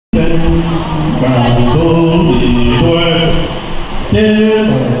tên càng tu đi quê chế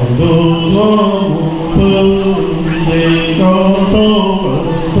càng tu có phương đi có tu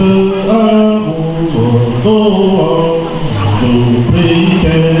thư á mù tu dù đi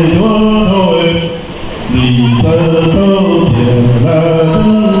kề chúa thôi vì sơ tô thiền là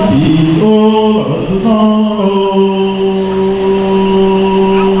chỉ ô ở nó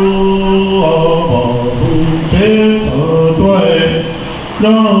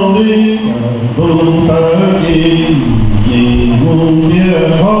đâu đi càng tu ta đi vì muôn địa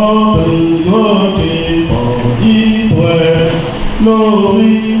khó từ chúa trì bỏ ý tuệ lô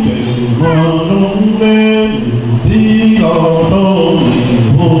đi trừ hoa nông đêm thi cầu tô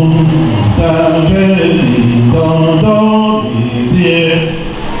mình hôn ta thế thì cho đó thì thiệt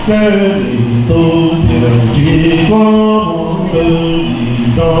cái thì tu thiền chỉ có một từ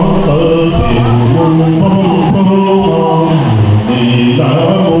thì đó tơ thiền mong mong mong thì đã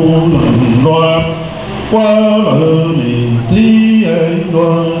muôn lần loạt qua lỡ niềm tí anh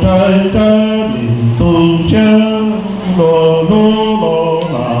đoàn trai ca niềm tu cha lô lô lô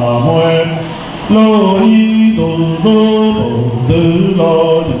là moe lô y tu lô bồ tư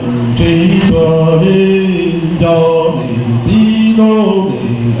lô đừng trí cho đi cho niềm tí lô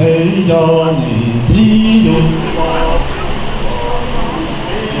niềm ấy cho niềm tí dùng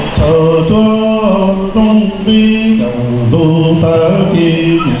thờ cho trong đi càng tu ta kỳ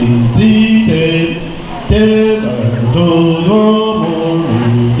niệm tí kê chế càng tu có môn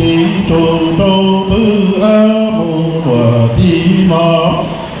đi tu đâu bư á môn và tí mà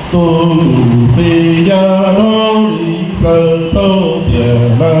tu phi gia đô đi cơ tô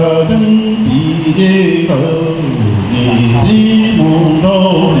thiền là chân chỉ dê thờ nhị tí môn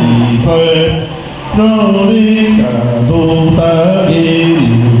đô đi phê đô đi càng tu ta kỳ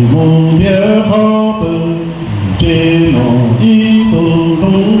môn bia khó tư trên nông y tu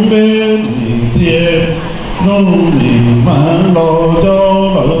nông bên thiệt nông niệm mang lo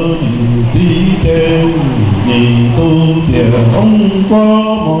cho lỡ niệm tí trên nhị tu thiệt ông có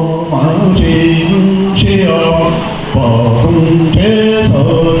một mảng trình siêu bỏ không chế thở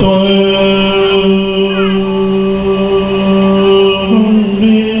tôi nông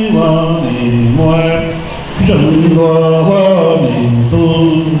đi vào niệm ngoan rừng loa hoa niệm tu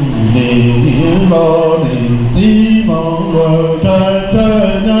niệm hiểu lo niệm tí mong loa trai trai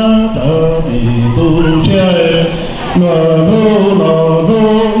nhá trở niệm tu chơi loa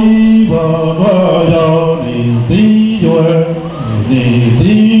lô y và loa giàu niệm tí doa niệm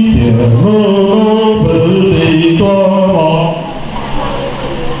tí thiệt lô bự đi toa mọc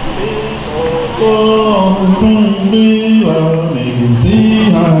con trung đi vào niệm tí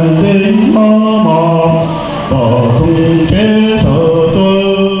hai đêm mò mò bỏ không chế thở tôi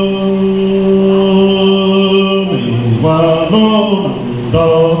mình qua lô nằm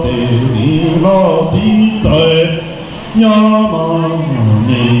đo tiền đi lo tí tuệ nhớ mong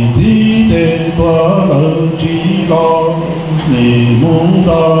niệm tí tên qua lỡ trí lo niệm muốn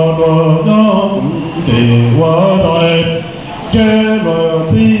đo lo nhớ cũng để qua đời chế lo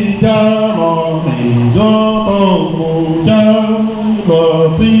tí cha lo niệm do tô mù cha lo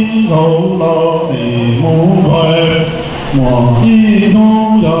tí hậu lo niệm muốn về mùa y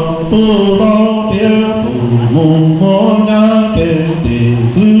nông dòng tu lo tiếc thủ mù mô nhá kê tì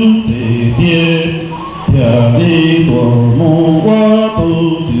cứ tì thiê thìa đi của mù quá tu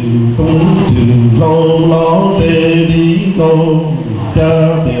trừ công trừ lâu lo tê đi câu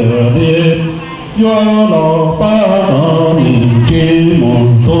cha thìa đi do lo ba tờ niệm chi một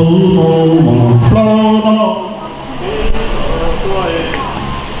tu một lâu nó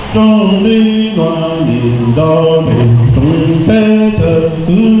trong đi đoàn niệm đo bền trong thế thật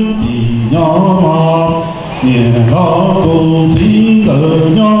cứ chỉ nhỏ mò nhẹ lo tu xin cờ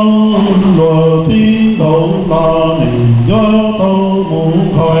nhau lo xin đầu lo niệm do tâu muốn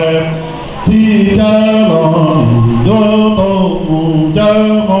khỏe thì cha lo niệm do tâu muốn cha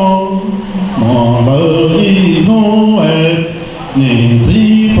mong mò bờ y nô ế niệm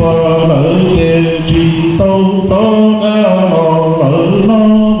di thoa lỡ kê tri tâu tâu ca lo lỡ nó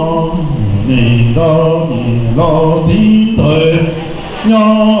mong niệm lo xin tuệ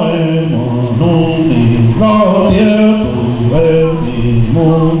nhó ê mò nô niệm lo tiếc tù ê niệm mô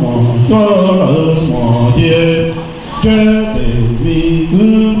mò cho lỡ mò dê chế tề vi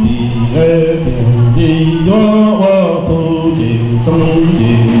cứ tì ê tề đi gió hoa tu tề tâm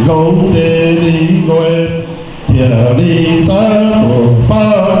tề lâu tề đi quê thiệt đi xa của ba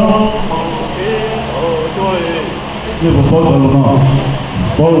nó như một câu đầu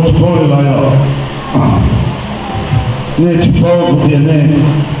nó câu lại à nên chỉ câu của tiền này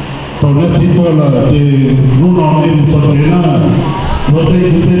còn nếu chỉ câu là thì lúc nào em một tuần đến là Nó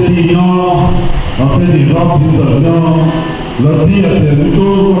tên đi nhau, nó tên đi rap xin đỡ nhau. Lần gì là tiền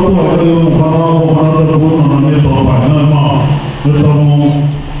tôi có tuổi tôi không có được muốn nó nên tổ phải nơi mà được tông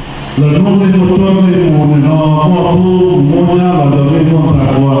lần hôm nay một tuần này một này nó có thu mua nhà và được lên một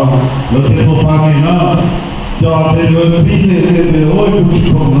ngày qua được thêm một vài ngày nữa cho thế lần gì thì ôi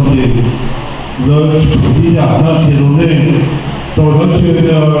cũng không làm gì rồi đi giả ra thì nó lên rồi nó chưa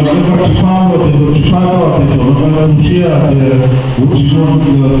nó có chỉ pha rồi thì nó chỉ pha rồi thì nó có chia thì cũng chỉ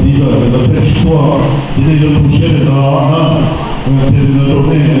muốn gì rồi nó sẽ chua thì nó cũng chia được đó thì nó đâu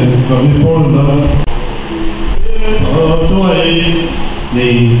này còn đi phố nữa ở tuổi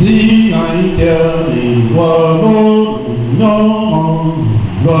你只爱着你我路nhỏ mong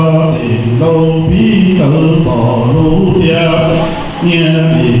và để lâu bí tự bỏ lũ địa nhẹ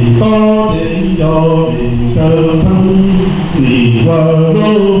bị to đến do bị cơ thân vì và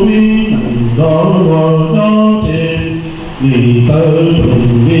lũ bí nằm đó và nó trên vì tớ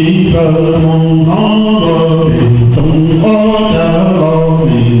trùng đi cơ mong nó rồi bị trùng ó trả lo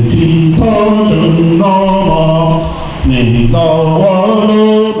vì chỉ so trùng nó mong mình lo quá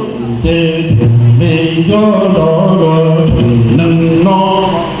lô chế thùng đi gió đó rồi thùng nâng nó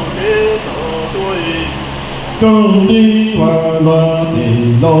trong đi và loa thì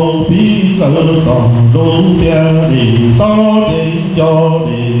lâu bí lỡ còn đúng kia thì to thì do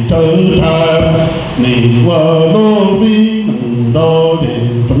thì trở ra mình qua lô bí nâng đó thì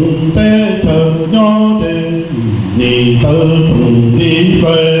trùng tế chờ nhỏ thì nhìn tớ trùng đi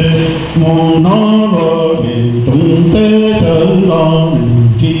về mong nó rồi thì trùng tế chờ nó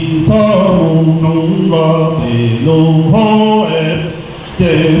chỉ có mong nông vào thì lưu hô em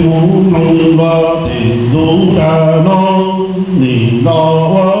chế mong nông vào thì lưu đà nó nhìn lo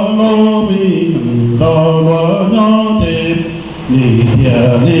quá nó mi lo quá nhỏ thì nhìn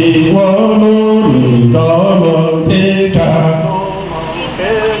thìa đi quá lô nhìn lo quá thế trả nó mà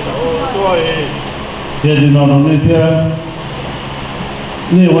kế tổ tuổi thế thì nó nói thế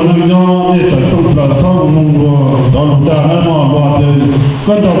นี่วันนั้นย้อนนี่ใส่ตุ้งปลาส้มนุ่งวัวตอนจ่าให้มาว่าเจ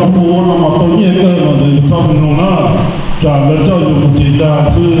ก็จะพูดมาตัวนี้ก็มาเลยส้มนุ่งนะจ่าแล้วเจ้าอยู่ที่จ่า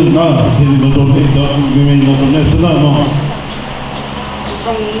ซื้อนะที่เราโดนที่จ่าไม่มีเราเนี่ยซื้อนะมั้ง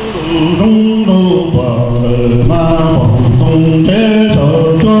ต้องดูว่ามาบอกตรงเจ้า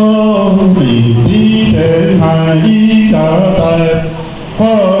จ้องมีที่เดินหายกาแต่พ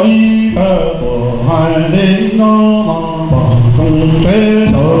ออีกาบอกหายเด็กน้องบอกkhông chế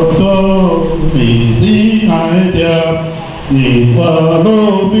thở cho vì tí hai đẹp nhìn qua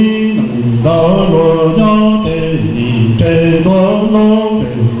lô bí nằm đó lô nhỏ tê nhìn tê lô lô tê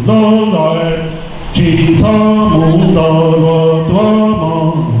lô rồi chỉ thơ muốn đò lô tua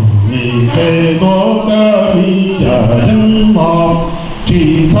mò nhìn tê lô ca mi giả dân mò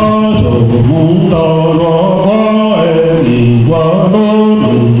chỉ thơ dù muốn đò lô có em nhìn qua lô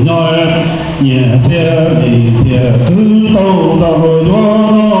nằm nhỏ nhẹ theo nhìn theo cứ tâu đầu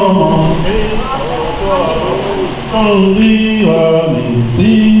gió nó con đi và mình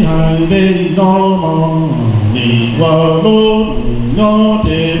tí hai đi nó mong nhìn qua lô nhỏ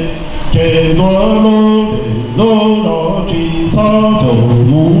thì trên lô đó chỉ thao thủ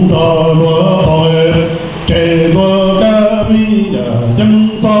muốn đó lúa thôi trên lúa cá mi và dân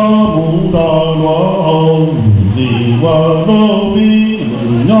cho muốn đó lúa hồng nhìn qua lô mi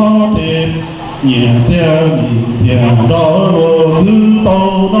nhỏ thì nhẹ theo nhìn theo đó lúa cứ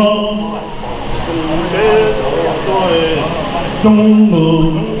tâu nó trong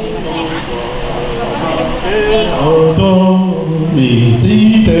đường ở chỗ mình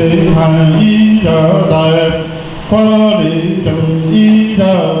tí tên hai ý ra đại qua đi trần ý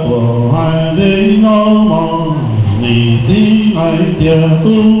ra của hai đế nó mong mình tí hai tia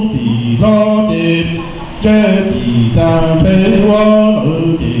tu thì lo đẹp chế thì ta thế quá ở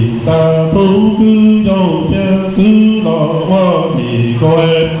thì ta tu cứ dâu chế cứ lo qua thì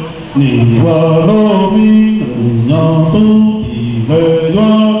coi nhìn qua lô mi nhỏ tu thì về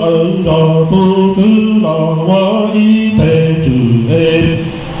gió ở đó tu cứ lo qua ý tê trừ êm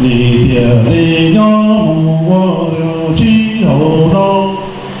nhìn thìa đi nhỏ mùa chi hậu đó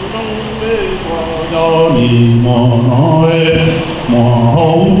cho nhìn mò nói mò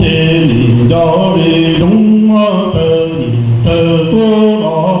hông chê nhìn cho đi đúng tơ nhìn tơ cô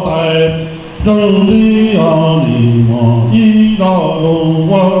đỏ tay trong đi nhìn mò ý đó lù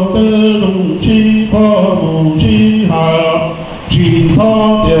qua tơ đúng chi phó mù chi hà chỉ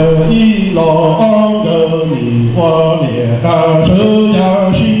cho địa ý lò ong gờ nhìn qua địa ca sơ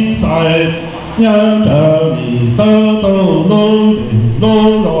gia sĩ tài nhớ trở nhìn tơ tơ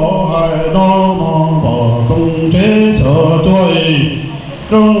lô đỏ hai nó mong bỏ không chế chờ trôi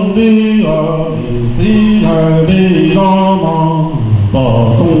trong đi ở tí hai đi nó mong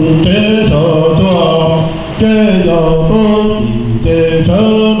tung chế cho cho chế cho tu chế cho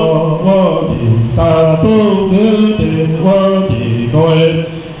lo vô thì ta tu cứ tiền vô thì coi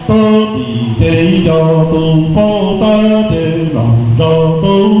tu thì chế cho tu vô ta tiền lòng cho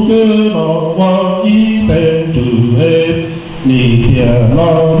tu cứ lo vô ý tên trừ hết nì thiệt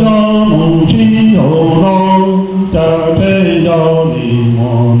lo cho mù chi hồ lo cha thế do nì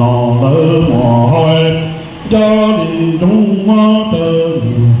mò nò lỡ mò hoi do nì trung mò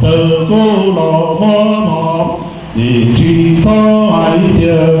tờ cô lò mò mò nì chi thó ai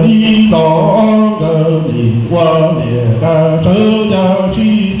thiệt ý tỏ ngờ nì qua nì ca trớ gia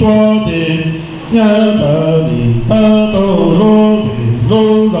chi cho tiền nhớ trở nì ta tô lô nì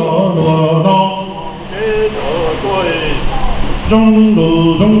lô đỏ lùa nó chế trở tuổi trong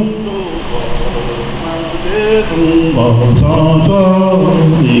đồ trong chế tung bảo cho cho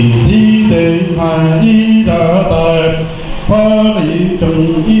nì di tên hai ý ra tài phá lý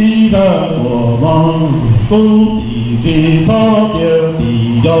trần ý ra của vong cô tỷ trì phá kia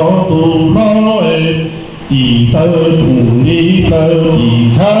tỷ do tu lo ê tỷ tơ trùng lý tơ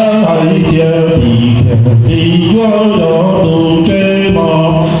tỷ khá hay kia tỷ thiệt tỷ do tu chế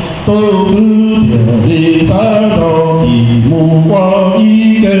mò tu cứ thiệt đi phá cho tỷ mù qua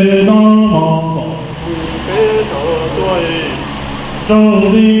ý kê nó mò kê thọ tuổi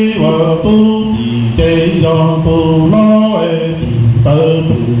trong đi vào tu tỷ chế do tu lo ê tỷ tơ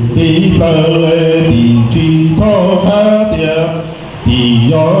trùng lý tơ ê tỷ trì thọ khá thiệt tỷ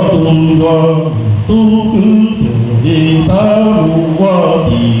do tu lo tu cứ đi ta mù qua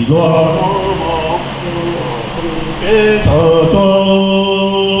đi loa kế thờ cho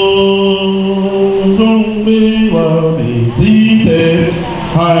trong đi vào đi di tệ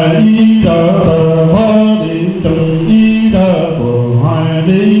hai đi ra tờ hoa đi trần đi ra của hai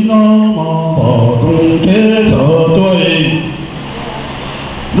đi nó mò bỏ trong kế thờ tuổi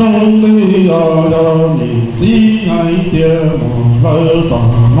trong đi ở đâu đi di ngay tiền mò lỡ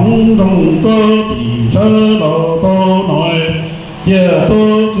toàn nóng trong cơ thì chớ lò tô nói giờ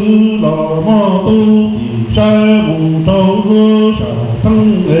tôi cứ lò mò tu thì trái mù trâu lúa xả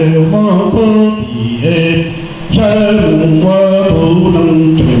xăng đều mò tô thì êm trái mù qua tu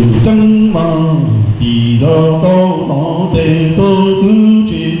nâng trừ chân mà thì đó câu nó tê tôi cứ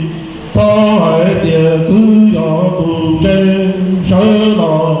chỉ có hai tiền cứ do tu trên chớ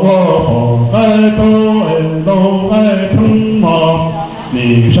lò qua họ ai câu em đâu ai thăng mò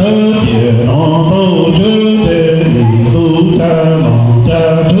mình sớ địa nó tu chứ thế mình tu cha nó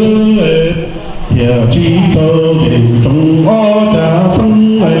cha chứ lệ thiệt chi cơ định trong ó cha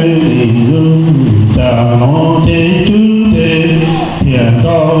thân ấy mình hương cha nó thế chứ thế thiệt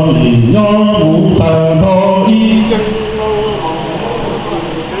cho mình nhó mũ ta đó ý cách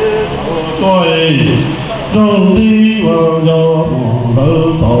tôi trong đi vào do mò đỡ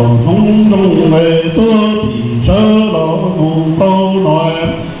còn không trong ngày tôi thì sớ đó mù câu nói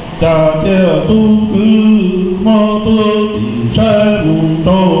cha kia tu cứ mò tu thì trái mù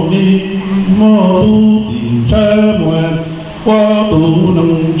trâu đi mò tu thì trái mùa qua tu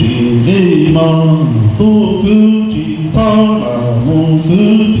nâng chỉ đi mà tu cứ chỉ sao là mù cứ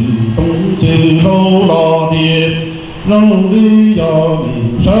chỉ tung chỉ lâu lò điện rong đi do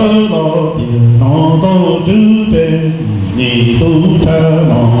mình sớ lo tiền nó tô chứ tên nhị tu cha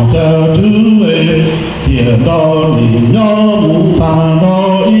nó cha chứ về tiền đó mình nhó mù ta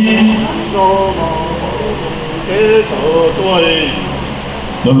đó ý nó kế thọ tuổi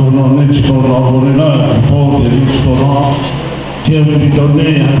đó lúc nó nên chỉ có lo rồi đó thôi thì chỉ có lo theo đi cho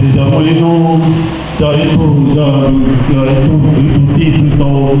nên thì giờ mới nó giờ ít tu ti tu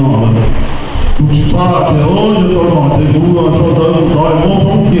tô nó chỉ pha thì ôi cho tôi hỏi thì cũng cho tôi gọi bố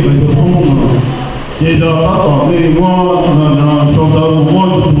không kịp phải được không vậy giờ ta tỏ đi qua cho tôi mua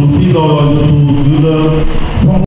một tí rồi